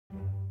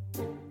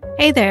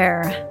Hey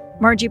there,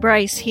 Margie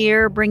Bryce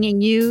here, bringing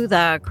you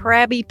the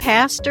Crabby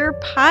Pastor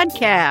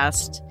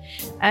podcast.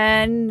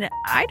 And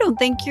I don't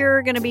think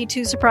you're going to be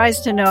too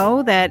surprised to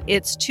know that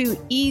it's too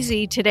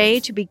easy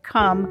today to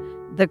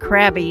become the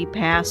Crabby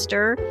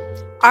Pastor.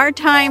 Our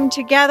time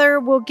together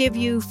will give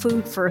you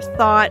food for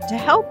thought to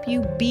help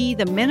you be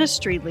the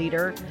ministry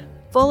leader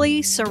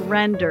fully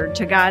surrendered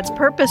to God's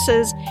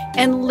purposes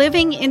and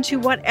living into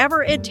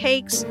whatever it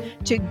takes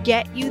to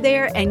get you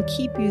there and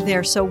keep you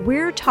there. So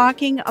we're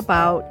talking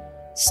about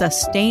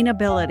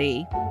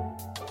sustainability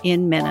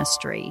in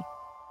ministry.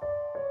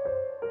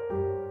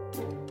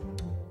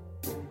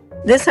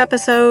 This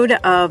episode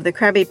of the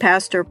Crabby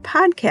Pastor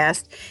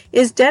podcast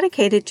is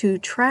dedicated to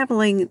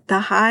traveling the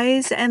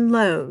highs and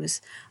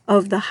lows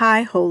of the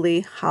High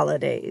Holy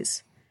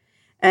Holidays.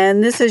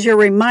 And this is your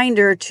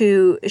reminder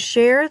to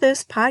share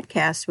this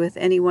podcast with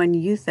anyone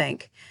you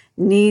think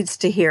needs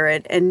to hear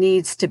it and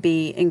needs to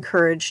be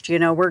encouraged. You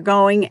know, we're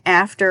going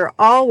after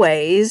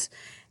always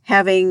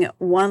having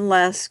one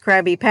less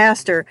crabby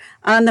pastor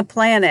on the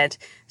planet.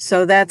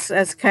 So that's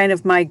kind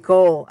of my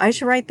goal. I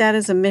should write that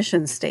as a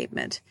mission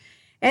statement.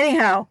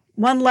 Anyhow,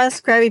 one less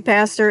crabby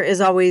pastor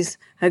is always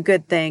a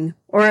good thing,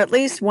 or at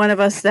least one of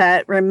us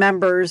that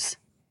remembers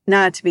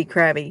not to be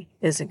crabby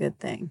is a good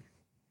thing.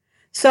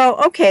 So,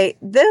 okay,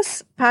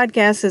 this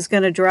podcast is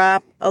going to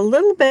drop a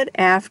little bit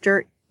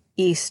after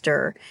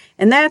Easter,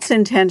 and that's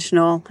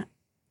intentional.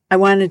 I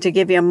wanted to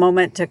give you a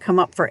moment to come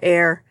up for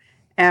air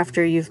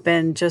after you've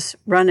been just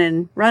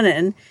running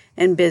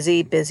and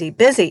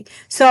busy.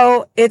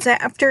 So it's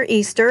after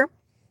Easter.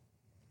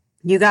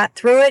 You got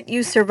through it,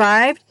 you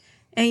survived,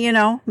 and you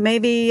know,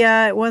 maybe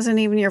it wasn't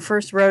even your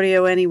first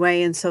rodeo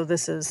anyway, and so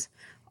this is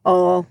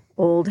all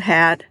old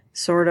hat,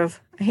 sort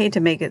of. I hate to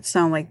make it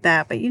sound like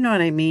that, but you know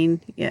what I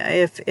mean. Yeah,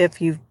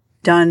 if you've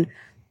done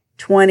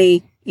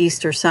 20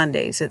 Easter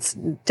Sundays, it's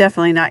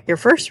definitely not your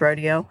first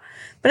rodeo.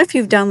 But if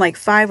you've done like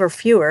 5 or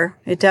fewer,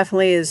 it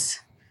definitely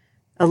is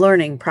a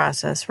learning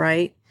process,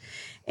 right?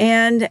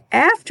 And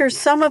after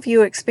some of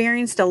you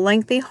experienced a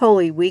lengthy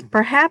Holy Week,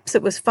 perhaps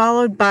it was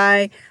followed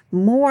by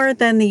more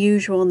than the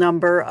usual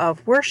number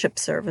of worship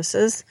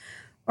services.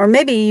 Or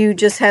maybe you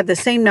just had the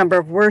same number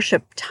of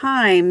worship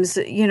times,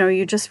 you know,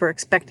 you just were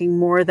expecting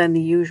more than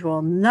the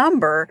usual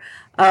number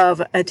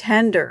of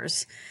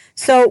attenders.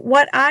 So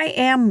what I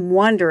am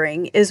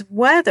wondering is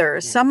whether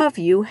some of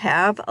you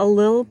have a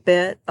little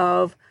bit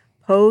of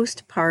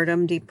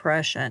postpartum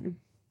depression.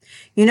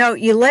 You know,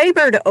 you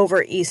labored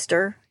over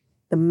Easter,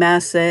 the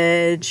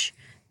message,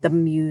 the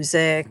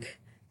music,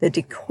 the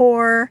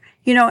decor,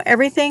 you know,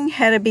 everything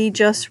had to be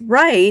just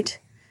right.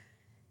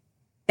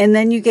 And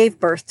then you gave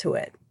birth to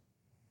it.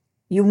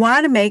 You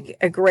want to make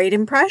a great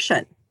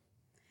impression.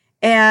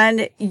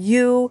 And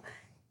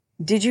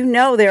did you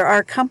know there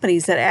are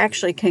companies that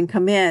actually can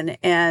come in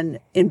and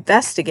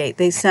investigate?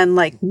 They send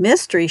like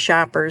mystery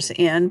shoppers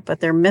in,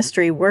 but they're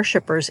mystery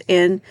worshipers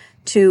in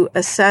to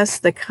assess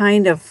the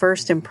kind of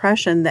first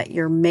impression that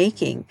you're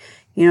making.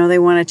 You know, they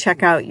want to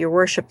check out your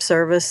worship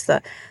service,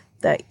 the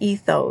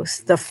ethos,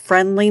 the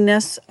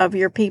friendliness of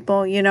your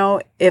people, you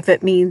know, if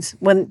it means,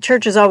 when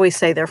churches always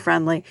say they're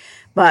friendly,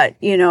 but,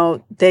 you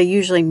know, they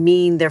usually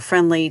mean they're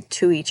friendly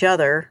to each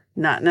other,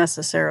 not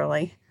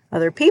necessarily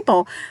other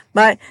people,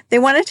 but they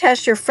want to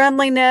test your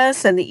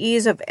friendliness and the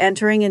ease of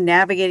entering and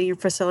navigating your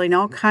facility and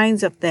all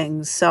kinds of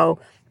things. So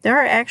there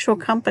are actual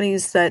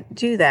companies that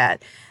do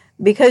that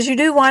because you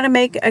do want to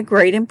make a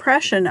great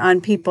impression on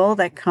people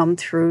that come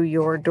through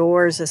your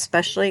doors,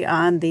 especially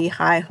on the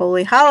High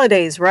Holy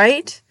Holidays,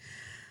 right?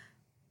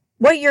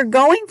 What you're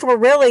going for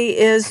really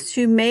is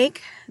to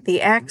make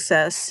the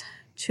access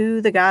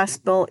to the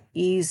gospel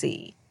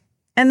easy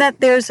and that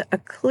there's a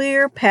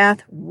clear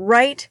path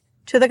right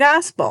to the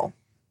gospel,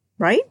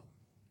 right?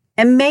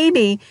 And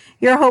maybe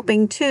you're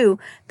hoping too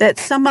that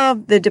some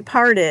of the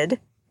departed,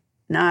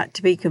 not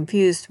to be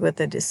confused with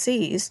the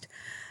deceased,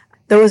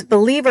 those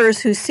believers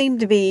who seem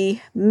to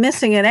be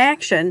missing in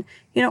action,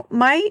 you know,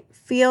 might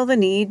feel the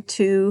need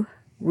to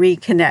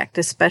reconnect,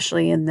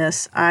 especially in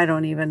this, I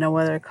don't even know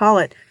whether to call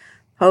it,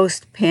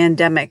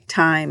 post-pandemic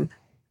time.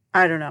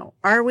 I don't know.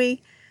 Are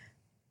we?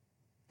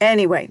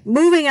 Anyway,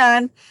 moving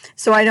on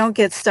so I don't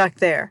get stuck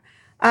there.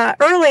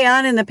 Early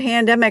on in the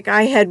pandemic,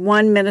 I had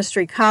one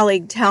ministry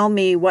colleague tell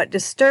me what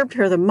disturbed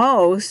her the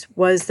most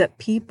was that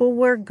people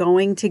were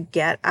going to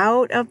get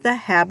out of the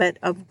habit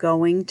of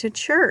going to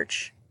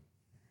church.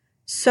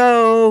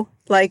 So,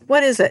 like,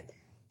 what is it?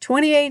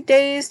 28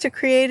 days to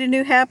create a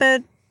new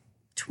habit?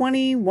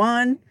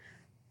 21?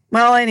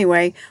 Well,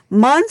 anyway,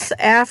 months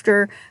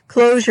after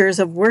closures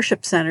of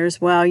worship centers,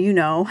 well, you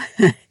know,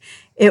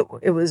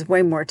 it was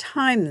way more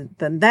time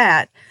than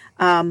that.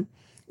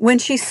 When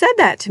she said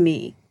that to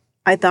me,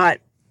 I thought,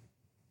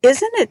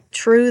 isn't it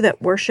true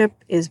that worship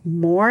is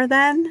more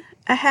than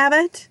a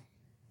habit?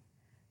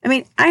 I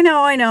mean, I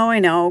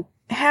know.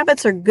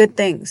 Habits are good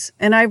things.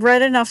 And I've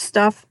read enough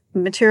stuff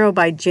material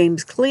by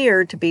James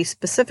Clear, to be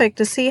specific,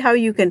 to see how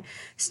you can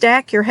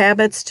stack your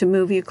habits to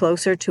move you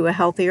closer to a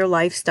healthier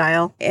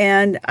lifestyle.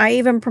 And I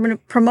even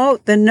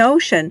promote the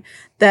notion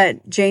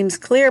that James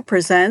Clear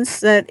presents,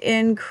 that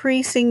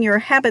increasing your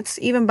habits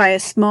even by a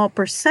small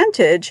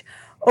percentage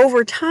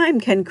over time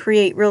can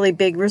create really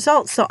big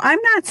results. So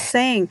I'm not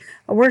saying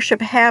a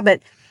worship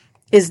habit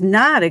is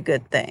not a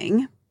good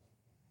thing,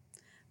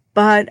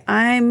 but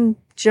I'm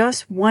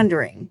just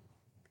wondering,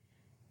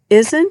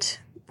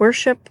 isn't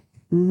worship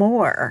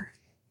more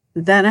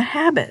than a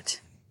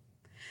habit?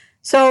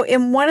 So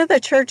in one of the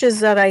churches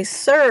that I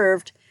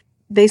served,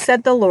 they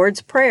said the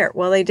Lord's Prayer.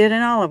 Well, they did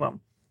in all of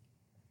them.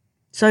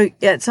 So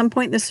at some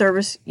point in the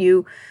service,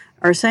 you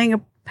are saying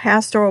a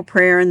pastoral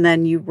prayer, and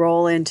then you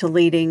roll into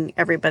leading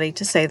everybody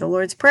to say the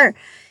Lord's Prayer.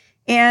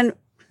 And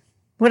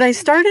what I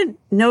started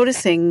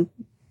noticing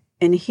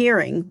and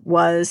hearing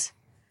was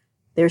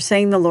they're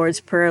saying the Lord's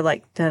Prayer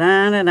like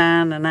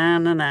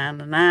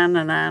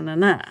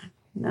da-na-na-na-na-na-na-na-na-na-na-na.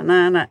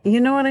 Na-na-na. You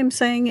know what I'm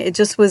saying? It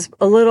just was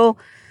a little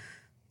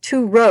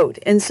too rote.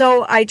 And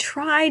so I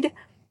tried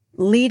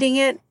leading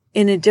it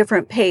in a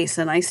different pace.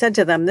 And I said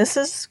to them, this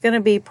is going to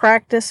be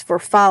practice for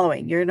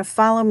following. You're going to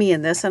follow me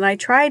in this. And I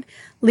tried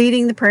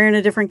leading the prayer in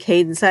a different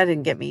cadence. That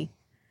didn't get me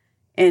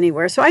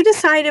anywhere. So I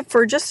decided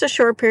for just a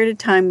short period of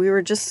time, we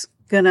were just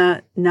going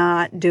to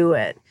not do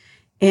it.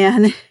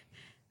 And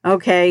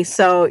okay,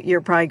 so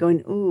you're probably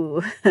going,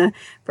 ooh,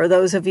 for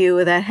those of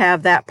you that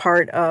have that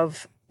part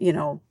of,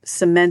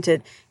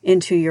 cemented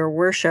into your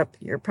worship,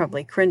 you're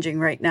probably cringing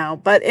right now.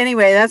 But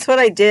anyway, that's what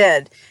I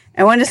did.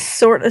 I wanted to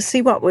sort of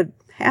see what would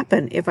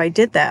happen if I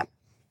did that.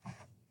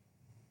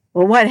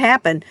 Well, what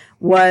happened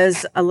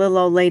was a little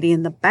old lady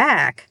in the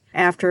back,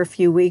 after a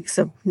few weeks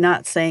of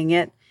not saying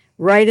it,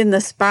 right in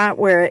the spot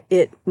where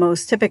it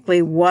most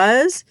typically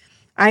was,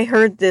 I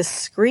heard this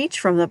screech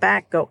from the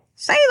back go,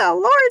 say the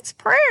Lord's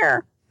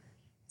Prayer.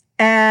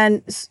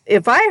 And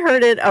if I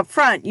heard it up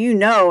front,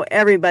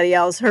 everybody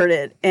else heard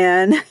it.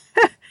 And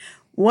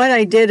what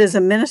I did as a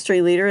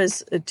ministry leader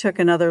is took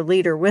another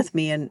leader with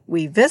me, and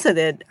we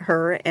visited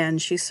her, and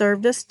she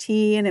served us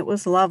tea, and it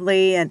was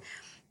lovely. And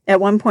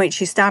at one point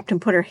she stopped and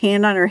put her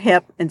hand on her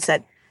hip and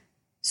said,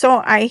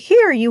 so I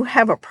hear you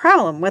have a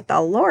problem with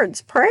the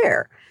Lord's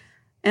Prayer.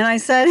 And I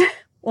said,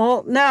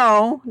 well,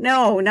 no,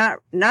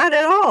 not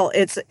at all.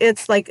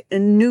 It's like a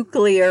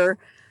nuclear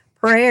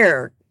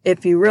prayer.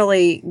 If you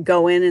really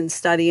go in and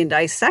study and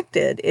dissect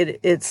it,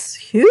 it's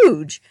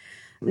huge.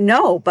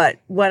 No, but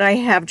what I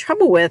have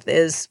trouble with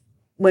is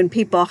when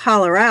people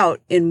holler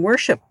out in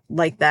worship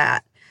like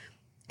that.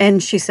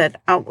 And she said,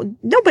 oh,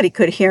 nobody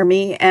could hear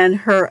me. And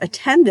her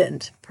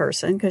attendant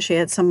person, because she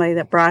had somebody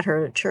that brought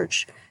her to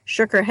church,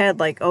 shook her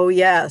head like, oh,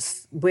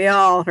 yes, we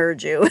all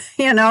heard you,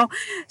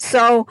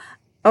 So,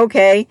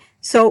 okay,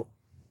 so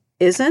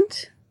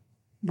isn't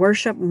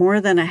worship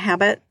more than a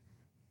habit?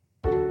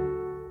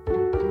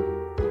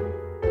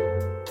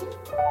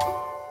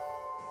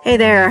 Hey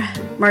there,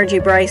 Margie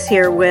Bryce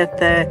here with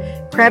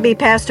the Crabby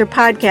Pastor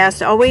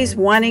Podcast, always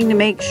wanting to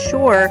make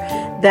sure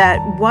that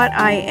what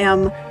I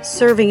am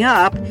serving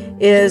up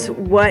is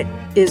what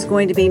is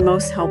going to be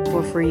most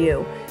helpful for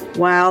you.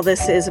 While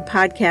this is a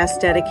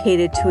podcast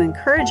dedicated to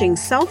encouraging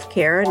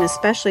self-care, and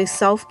especially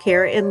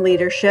self-care in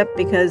leadership,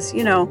 because,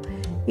 you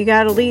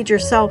got to lead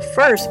yourself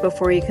first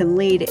before you can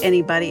lead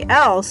anybody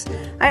else,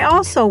 I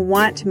also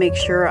want to make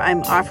sure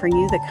I'm offering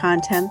you the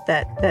content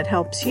that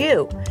helps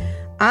you.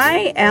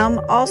 I am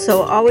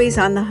also always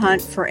on the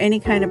hunt for any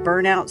kind of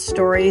burnout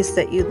stories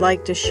that you'd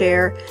like to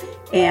share,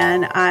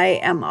 and I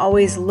am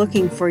always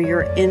looking for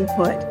your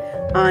input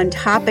on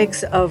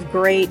topics of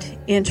great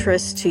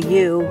interest to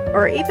you,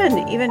 or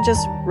even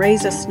just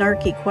raise a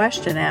snarky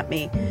question at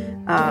me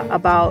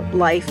about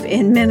life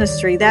in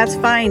ministry. That's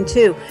fine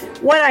too.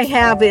 What I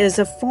have is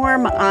a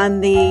form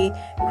on the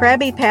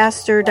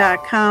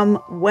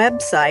crabbypastor.com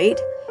website.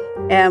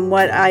 And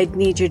what I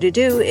need you to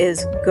do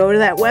is go to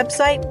that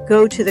website,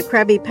 go to the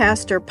Crabby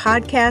Pastor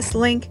podcast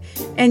link,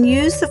 and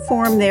use the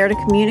form there to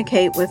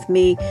communicate with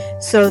me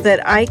so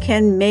that I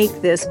can make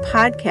this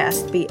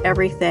podcast be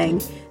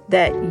everything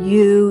that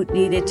you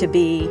need it to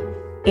be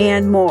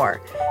and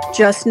more.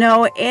 Just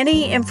know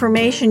any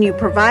information you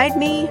provide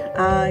me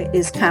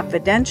is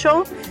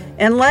confidential,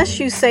 unless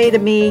you say to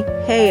me,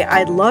 hey,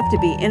 I'd love to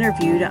be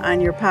interviewed on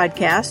your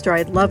podcast, or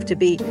I'd love to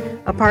be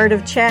a part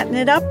of chatting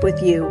it up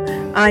with you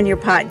on your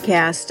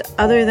podcast.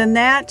 Other than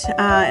that,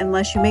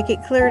 unless you make it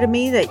clear to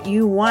me that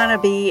you want to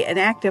be an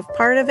active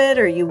part of it,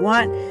 or you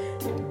want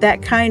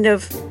that kind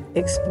of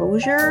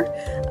exposure,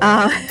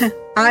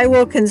 I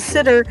will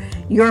consider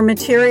your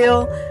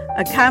material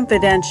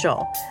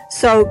confidential.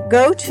 So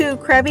go to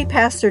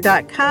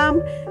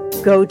crabbypastor.com,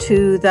 go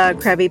to the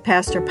Crabby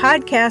Pastor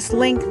podcast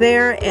link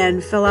there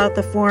and fill out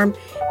the form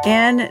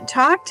and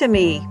talk to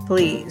me,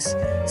 please,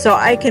 so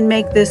I can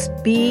make this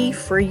be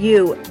for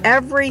you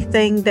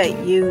everything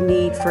that you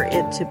need for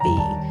it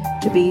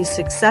to be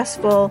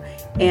successful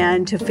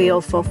and to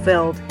feel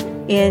fulfilled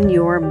in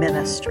your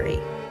ministry.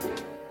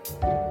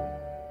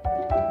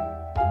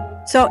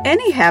 So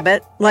any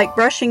habit, like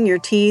brushing your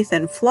teeth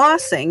and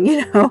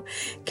flossing,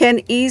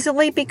 can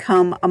easily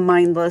become a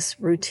mindless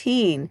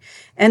routine.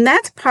 And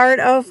that's part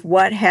of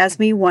what has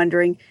me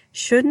wondering,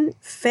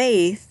 shouldn't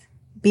faith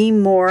be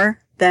more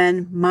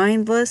than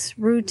mindless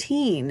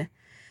routine?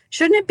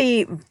 Shouldn't it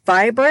be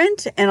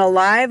vibrant and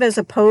alive as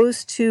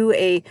opposed to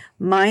a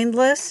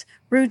mindless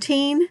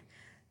routine?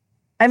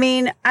 I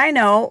mean, I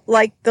know,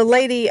 like the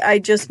lady I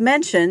just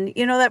mentioned,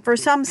 that for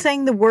some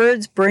saying the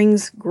words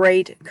brings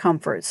great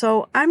comfort.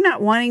 So I'm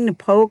not wanting to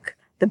poke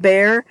the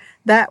bear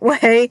that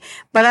way,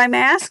 but I'm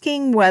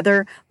asking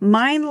whether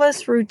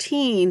mindless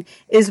routine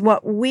is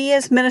what we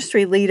as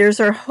ministry leaders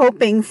are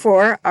hoping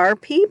for our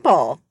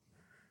people.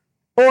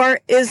 Or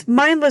is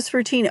mindless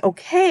routine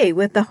okay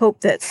with the hope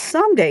that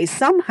someday,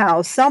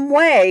 somehow, some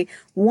way,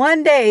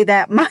 one day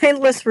that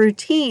mindless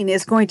routine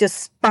is going to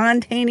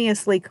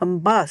spontaneously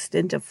combust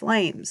into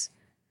flames?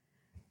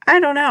 I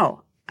don't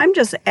know. I'm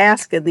just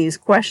asking these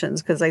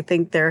questions because I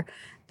think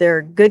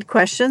they're good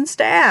questions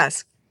to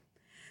ask.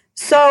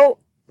 So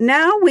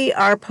now we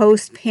are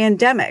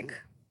post-pandemic,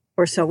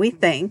 or so we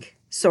think,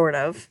 sort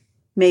of,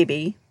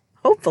 maybe,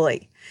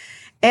 hopefully.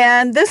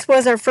 And this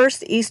was our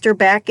first Easter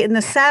back in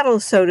the saddle,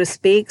 so to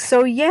speak.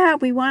 So yeah,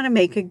 we want to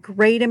make a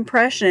great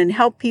impression and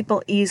help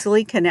people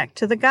easily connect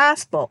to the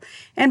gospel.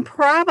 And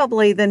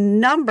probably the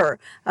number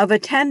of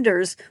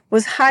attenders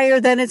was higher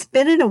than it's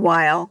been in a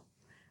while,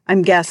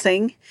 I'm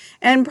guessing.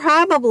 And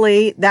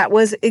probably that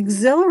was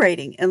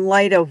exhilarating in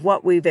light of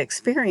what we've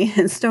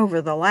experienced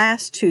over the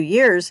last 2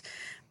 years.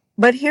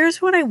 But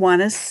here's what I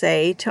want to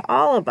say to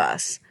all of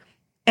us.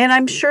 And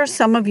I'm sure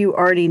some of you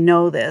already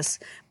know this,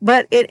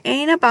 but it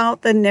ain't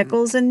about the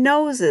nickels and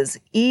noses,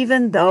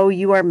 even though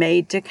you are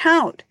made to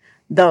count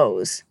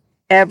those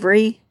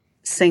every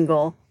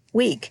single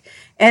week.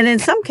 And in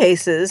some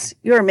cases,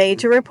 you're made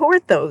to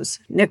report those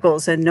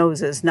nickels and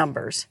noses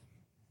numbers.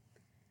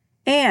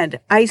 And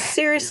I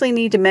seriously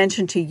need to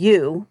mention to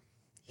you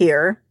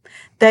here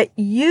that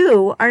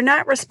you are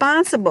not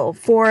responsible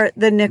for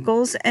the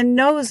nickels and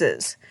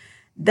noses.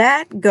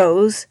 That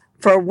goes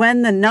for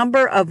when the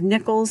number of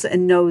nickels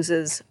and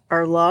noses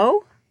are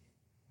low,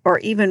 or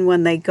even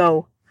when they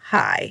go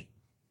high.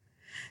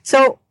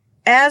 So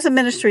as a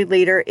ministry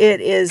leader,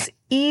 it is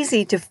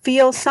easy to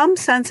feel some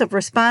sense of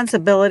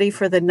responsibility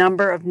for the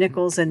number of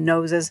nickels and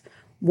noses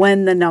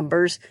when the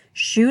numbers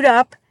shoot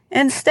up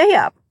and stay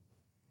up.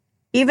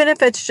 Even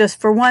if it's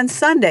just for one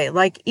Sunday,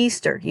 like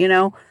Easter,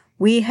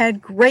 we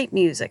had great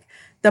music.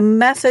 The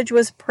message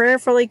was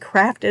prayerfully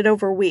crafted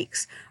over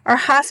weeks. Our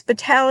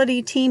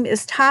hospitality team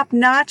is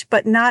top-notch,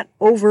 but not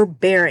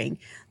overbearing,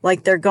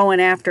 like they're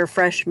going after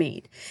fresh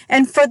meat.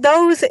 And for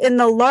those in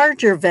the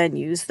larger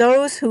venues,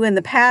 those who in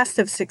the past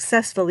have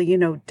successfully,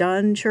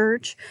 done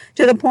church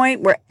to the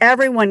point where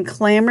everyone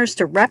clamors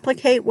to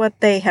replicate what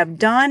they have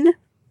done,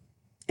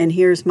 and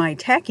here's my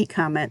tacky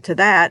comment to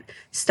that,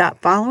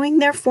 stop following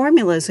their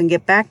formulas and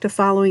get back to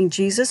following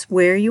Jesus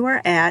where you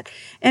are at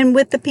and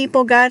with the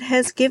people God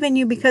has given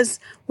you, because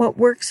what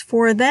works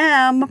for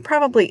them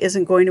probably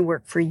isn't going to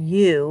work for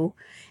you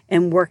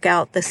and work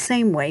out the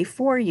same way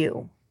for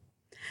you.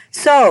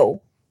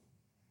 So,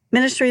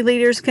 ministry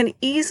leaders can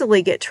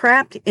easily get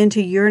trapped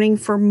into yearning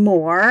for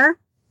more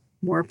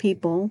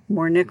people,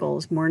 more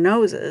nickels, more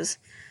noses,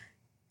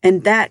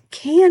 and that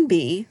can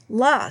be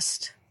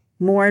lust.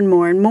 More and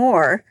more and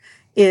more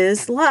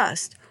is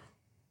lust.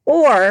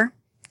 Or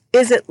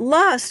is it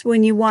lust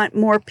when you want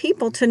more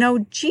people to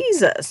know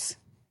Jesus?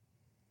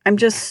 I'm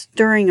just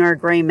stirring our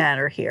gray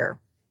matter here,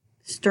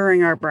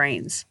 stirring our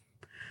brains.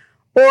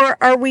 Or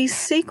are we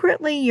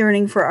secretly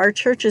yearning for our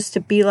churches to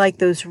be like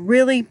those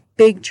really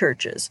big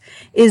churches?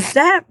 Is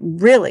that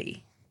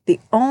really the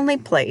only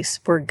place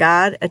where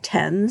God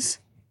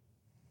attends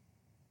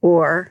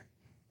or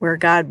where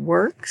God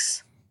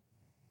works?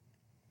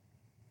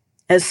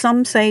 As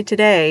some say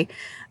today,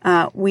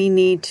 we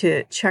need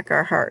to check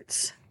our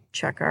hearts.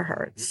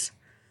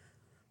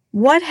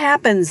 What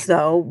happens,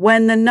 though,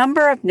 when the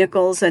number of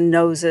nickels and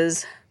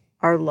noses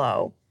are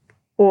low?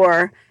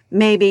 Or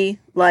maybe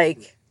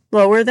like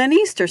lower than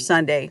Easter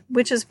Sunday,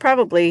 which is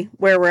probably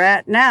where we're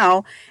at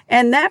now.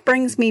 And that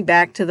brings me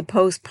back to the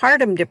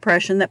postpartum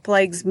depression that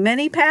plagues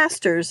many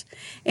pastors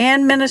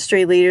and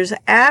ministry leaders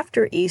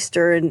after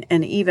Easter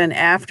and even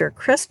after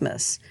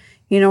Christmas.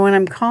 And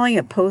I'm calling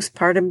it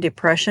postpartum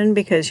depression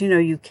because,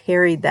 you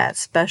carried that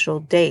special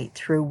date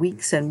through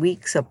weeks and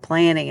weeks of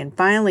planning and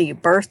finally you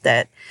birthed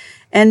it.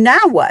 And now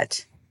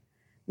what?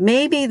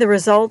 Maybe the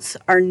results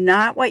are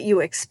not what you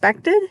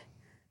expected.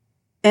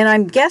 And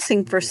I'm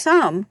guessing for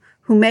some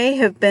who may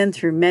have been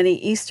through many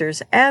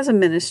Easters as a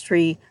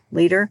ministry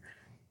leader,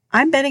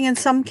 I'm betting in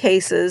some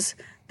cases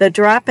the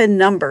drop in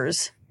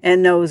numbers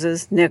and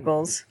noses,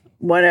 nickels,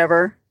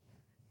 whatever,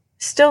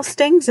 still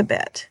stings a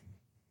bit.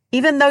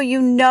 Even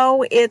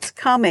though it's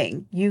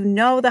coming,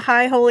 the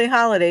high holy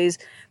holidays,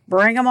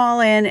 bring them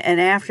all in,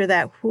 and after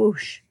that,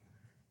 whoosh,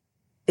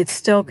 it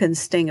still can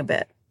sting a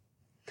bit.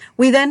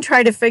 We then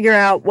try to figure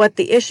out what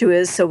the issue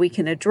is so we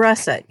can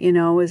address it.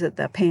 Is it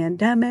the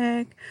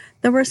pandemic,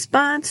 the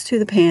response to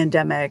the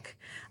pandemic,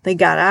 They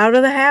got out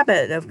of the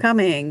habit of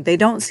coming. They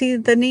don't see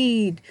the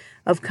need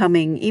of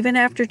coming, even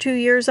after 2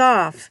 years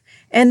off.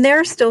 And there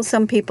are still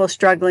some people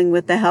struggling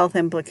with the health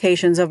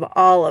implications of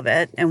all of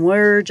it, and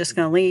we're just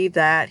going to leave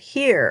that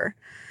here.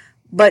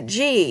 But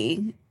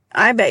gee,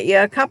 I bet you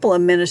a couple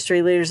of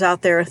ministry leaders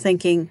out there are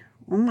thinking,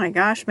 oh my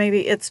gosh,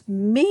 maybe it's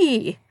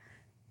me.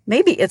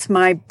 Maybe it's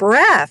my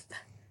breath.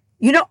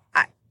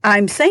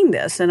 I'm saying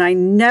this, and I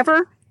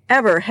never,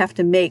 ever have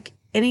to make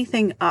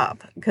anything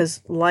up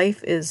because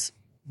life is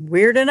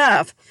weird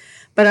enough.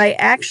 But I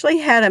actually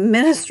had a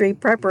ministry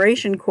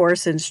preparation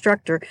course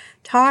instructor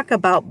talk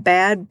about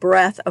bad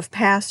breath of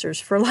pastors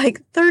for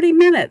like 30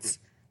 minutes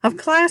of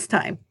class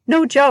time.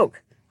 No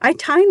joke. I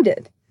timed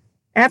it.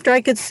 After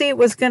I could see it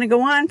was going to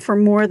go on for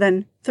more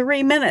than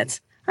 3 minutes,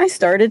 I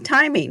started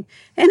timing.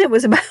 And it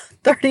was about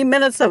 30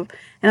 minutes and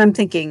I'm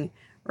thinking,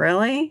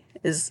 really?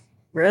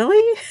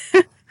 Really?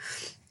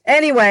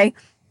 Anyway,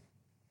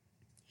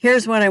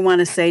 here's what I want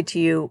to say to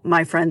you,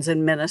 my friends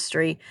in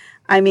ministry.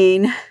 I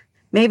mean,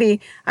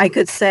 maybe I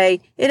could say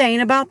it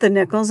ain't about the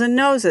nickels and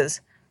noses,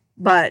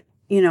 but,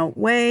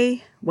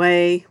 way,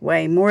 way,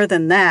 way more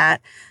than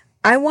that.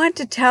 I want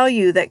to tell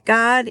you that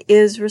God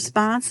is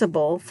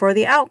responsible for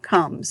the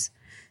outcomes.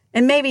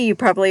 And maybe you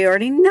probably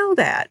already know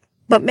that,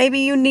 but maybe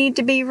you need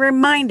to be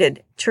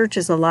reminded. Church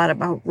is a lot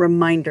about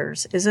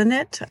reminders, isn't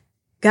it?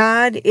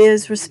 God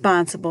is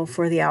responsible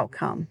for the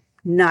outcome,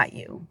 not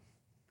you.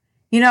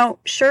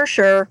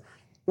 Sure,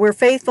 we're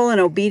faithful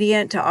and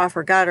obedient to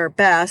offer God our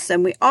best,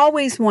 and we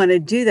always want to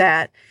do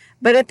that.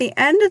 But at the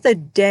end of the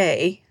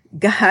day,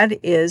 God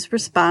is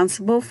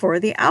responsible for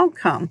the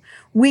outcome.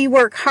 We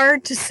work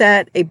hard to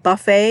set a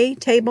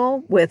buffet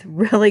table with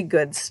really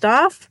good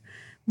stuff.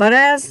 But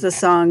as the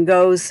song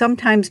goes,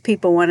 sometimes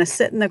people want to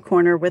sit in the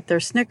corner with their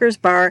Snickers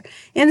bar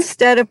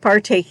instead of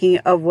partaking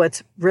of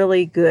what's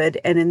really good,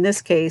 and in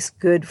this case,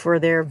 good for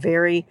their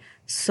very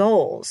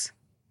souls.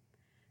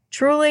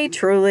 Truly,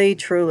 truly,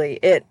 truly,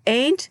 it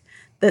ain't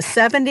the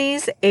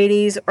 70s,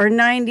 80s, or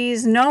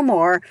 90s no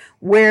more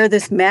where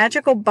this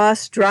magical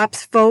bus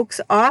drops folks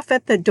off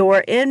at the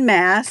door en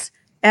masse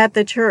at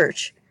the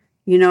church.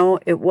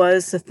 It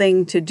was the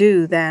thing to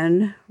do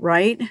then,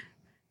 right?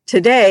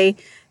 Today,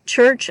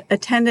 church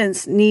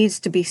attendance needs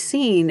to be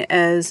seen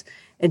as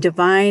a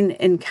divine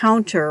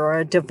encounter or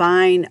a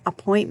divine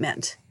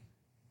appointment.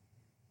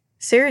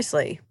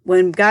 Seriously,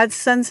 when God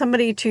sends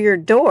somebody to your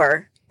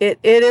door, it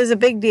is a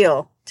big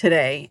deal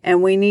today,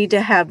 and we need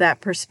to have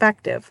that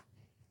perspective.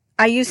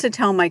 I used to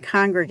tell my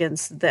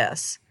congregants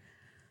this.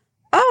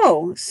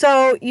 Oh,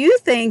 so you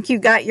think you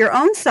got your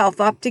own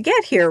self up to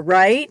get here,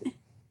 right?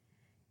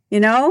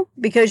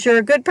 Because you're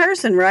a good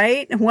person,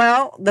 right?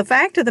 Well, the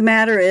fact of the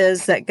matter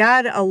is that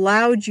God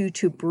allowed you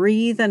to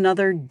breathe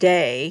another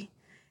day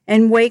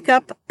and wake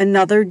up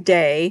another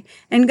day,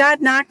 and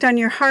God knocked on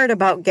your heart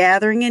about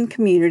gathering in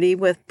community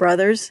with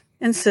brothers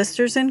and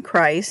sisters in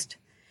Christ,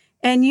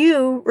 and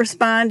you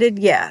responded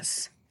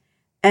yes.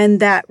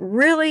 And that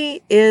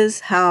really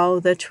is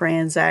how the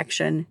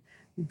transaction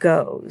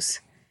goes.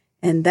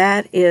 And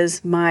that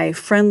is my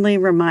friendly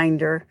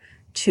reminder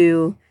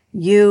to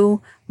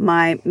you,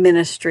 my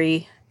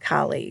ministry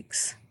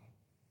colleagues.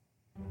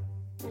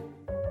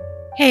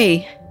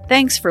 Hey,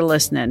 thanks for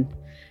listening.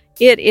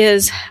 It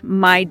is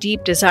my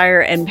deep desire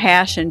and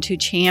passion to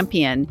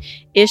champion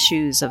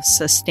issues of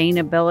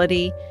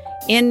sustainability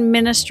in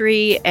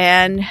ministry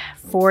and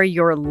for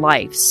your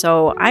life.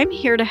 So I'm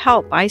here to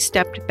help. I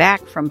stepped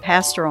back from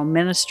pastoral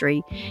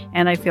ministry,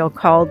 and I feel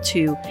called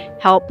to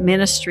help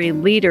ministry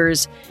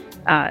leaders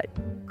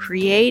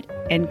create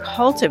and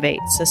cultivate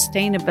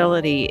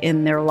sustainability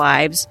in their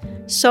lives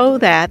so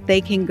that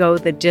they can go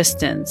the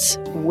distance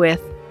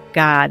with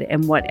God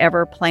and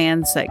whatever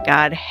plans that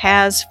God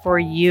has for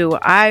you.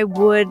 I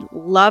would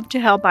love to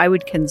help. I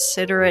would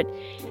consider it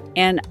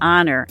an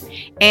honor.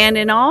 And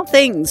in all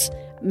things,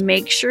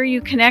 make sure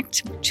you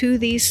connect to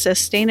these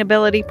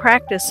sustainability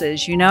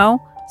practices,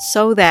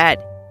 so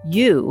that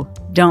you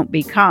don't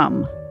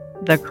become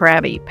the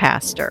crabby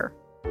pastor.